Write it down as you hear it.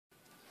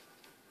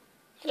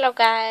Hello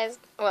guys.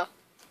 Well,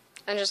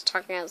 I'm just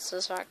talking as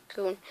this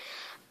raccoon.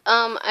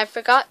 I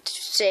forgot to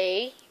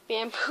say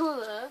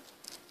Bambula.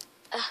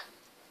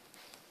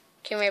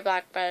 Kimmy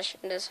Blackbush,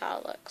 and this is how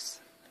it looks.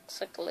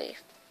 Looks like a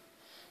leaf.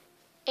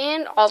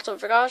 And also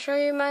forgot to show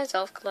you my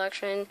Zelf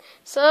collection.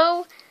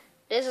 So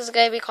this is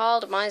gonna be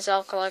called my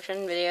Zelf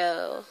collection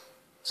video.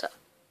 So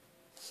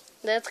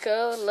let's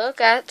go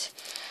look at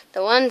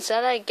the ones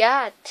that I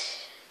got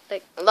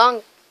like a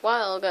long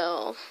while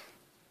ago.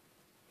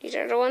 These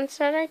are the ones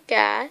that I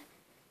got.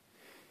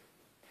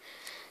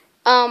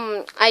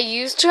 I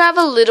used to have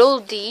a little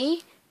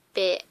D,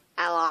 but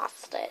I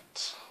lost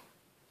it.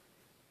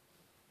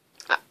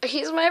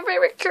 He's my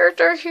favorite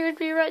character. He would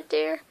be right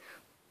there.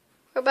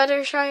 Where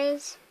Buttershy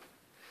is.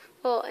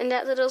 Well, in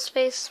that little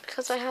space,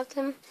 because I have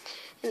them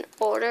in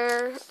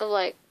order of,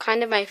 like,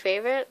 kind of my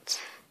favorites.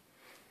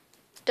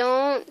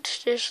 Don't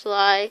just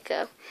like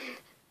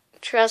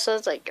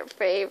Tressa's like your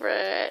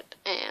favorite,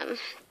 and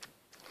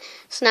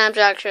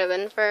Snapjack should have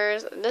been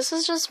first. This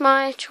is just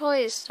my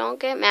choice. Don't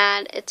get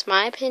mad. It's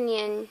my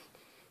opinion.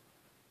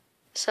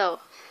 So,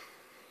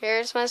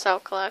 here's my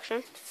Zelf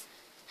collection.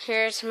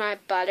 Here's my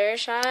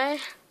Buttershy.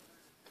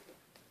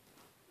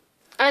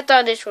 I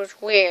thought this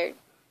was weird.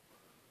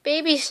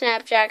 Baby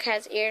Snapjack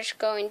has ears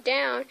going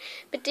down,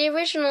 but the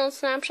original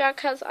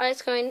Snapjack has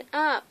eyes going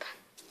up.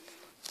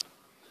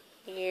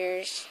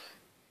 Here's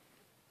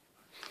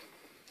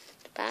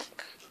the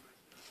back.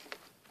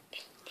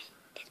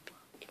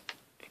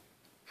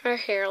 Her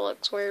hair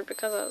looks weird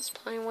because I was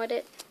playing with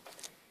it.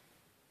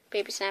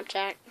 Baby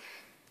Snapjack.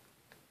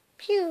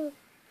 Pew.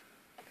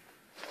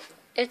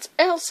 It's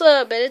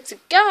Elsa, but it's a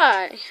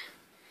guy.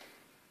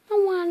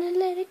 I wanna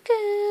let it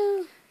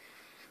go.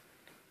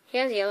 He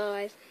has yellow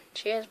eyes.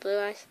 She has blue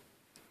eyes.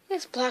 He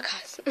has black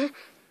eyes. Let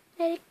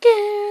it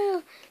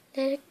go.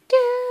 Let it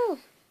go.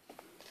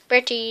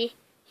 Bertie.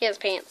 He has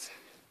pants.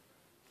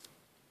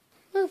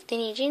 Move,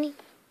 Dinny Genie.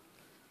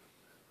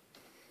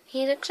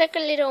 He looks like a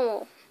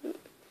little...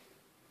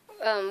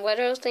 what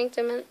are those things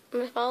in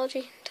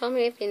mythology? Tell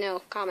me if you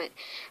know. Comment.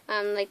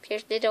 Like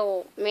there's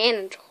little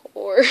manitors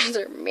or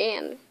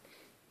manitors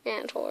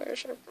or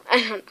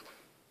I don't know.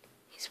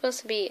 He's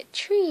supposed to be a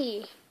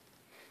tree.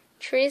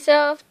 Tree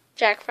Zelf,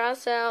 Jack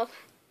Frost Zelf,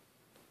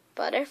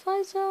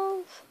 Butterfly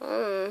Zelf.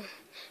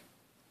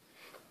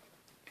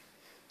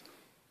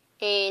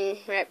 And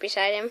right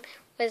beside him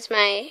was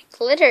my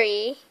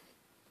glittery.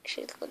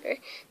 She's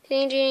glittery.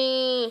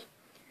 Dingy.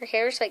 Her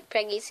hair is like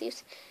Peggy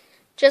Sue's,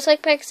 just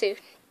like Peggy Sue.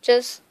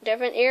 Just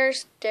different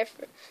ears,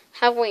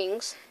 have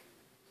wings.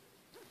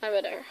 I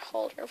better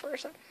hold her for a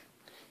second.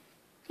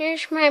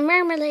 Here's my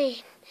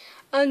marmalade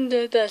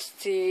under the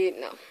seat.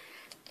 No.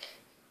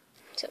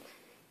 So,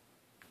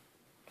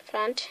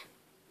 front,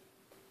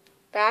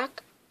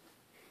 back,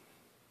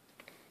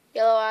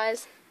 yellow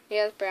eyes. He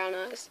has brown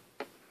eyes.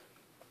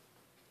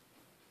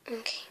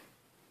 Okay.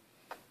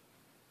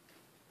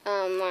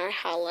 Our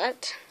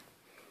Howlett.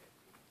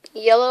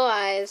 Yellow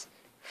eyes,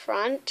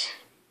 front.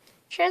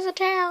 She has a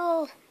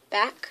tail.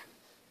 Back.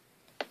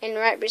 And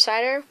right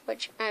beside her,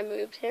 which I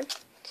moved him,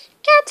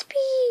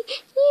 Gatsby!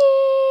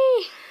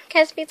 Yay!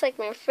 Gatsby's like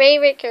my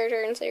favorite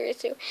character in series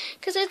 2.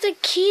 Because it's a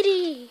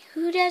kitty.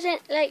 Who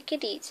doesn't like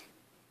kitties?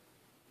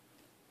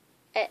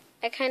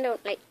 I kind of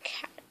like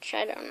cats.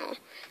 I don't know.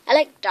 I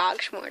like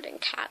dogs more than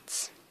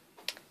cats.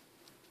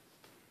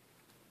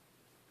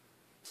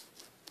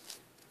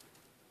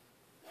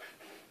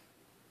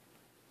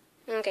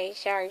 Okay,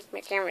 sorry. My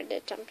camera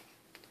did something.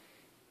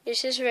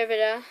 This is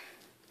Rivida.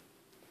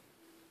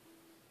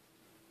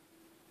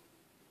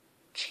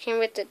 She came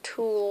with the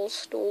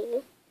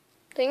stool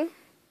thing.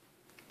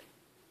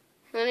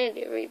 I need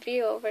to do a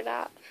review over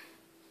that.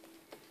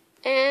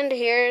 And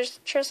here's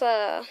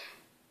Tressa.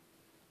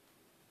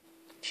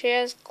 She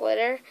has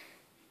glitter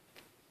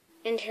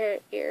in her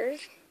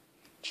ears.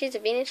 She's a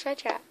Venus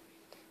flytrap.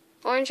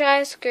 Orange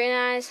eyes, green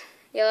eyes,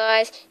 yellow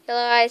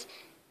eyes,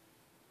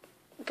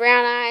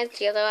 brown eyes,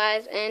 yellow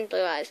eyes, and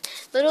blue eyes.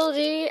 Little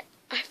D,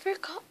 I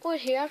forgot what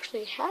he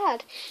actually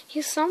had.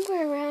 He's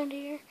somewhere around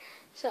here.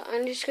 So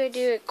I'm just going to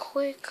do a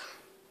quick...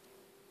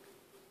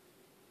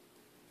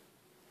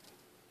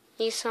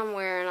 He's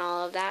somewhere in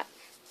all of that.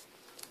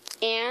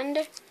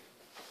 And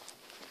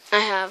I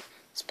have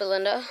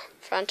Spelinda,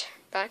 front,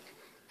 back.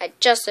 I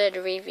just did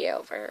a review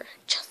over her.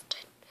 Just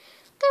did.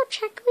 Go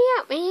check me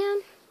out,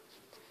 man.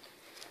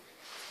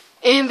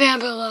 And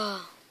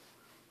Bambula.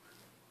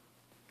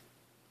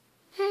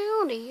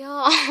 Howdy,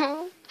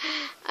 y'all.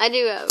 I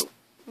do a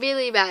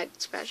really bad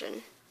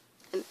expression.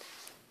 And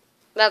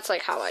that's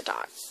like how I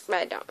talk. But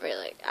I don't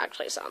really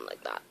actually sound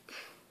like that.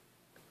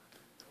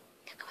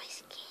 Look at my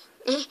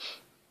skin.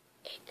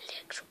 It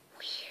looks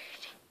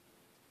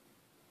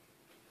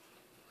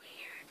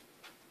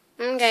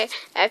weird. Okay.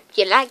 If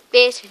you like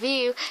this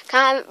review,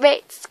 comment,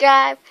 rate,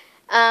 subscribe.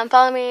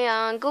 Follow me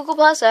on Google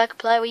Plus so I can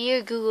play with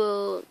your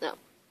Google. No.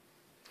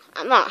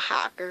 I'm not a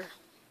hacker.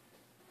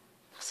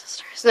 My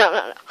sisters.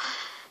 No.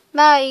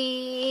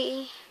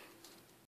 Bye.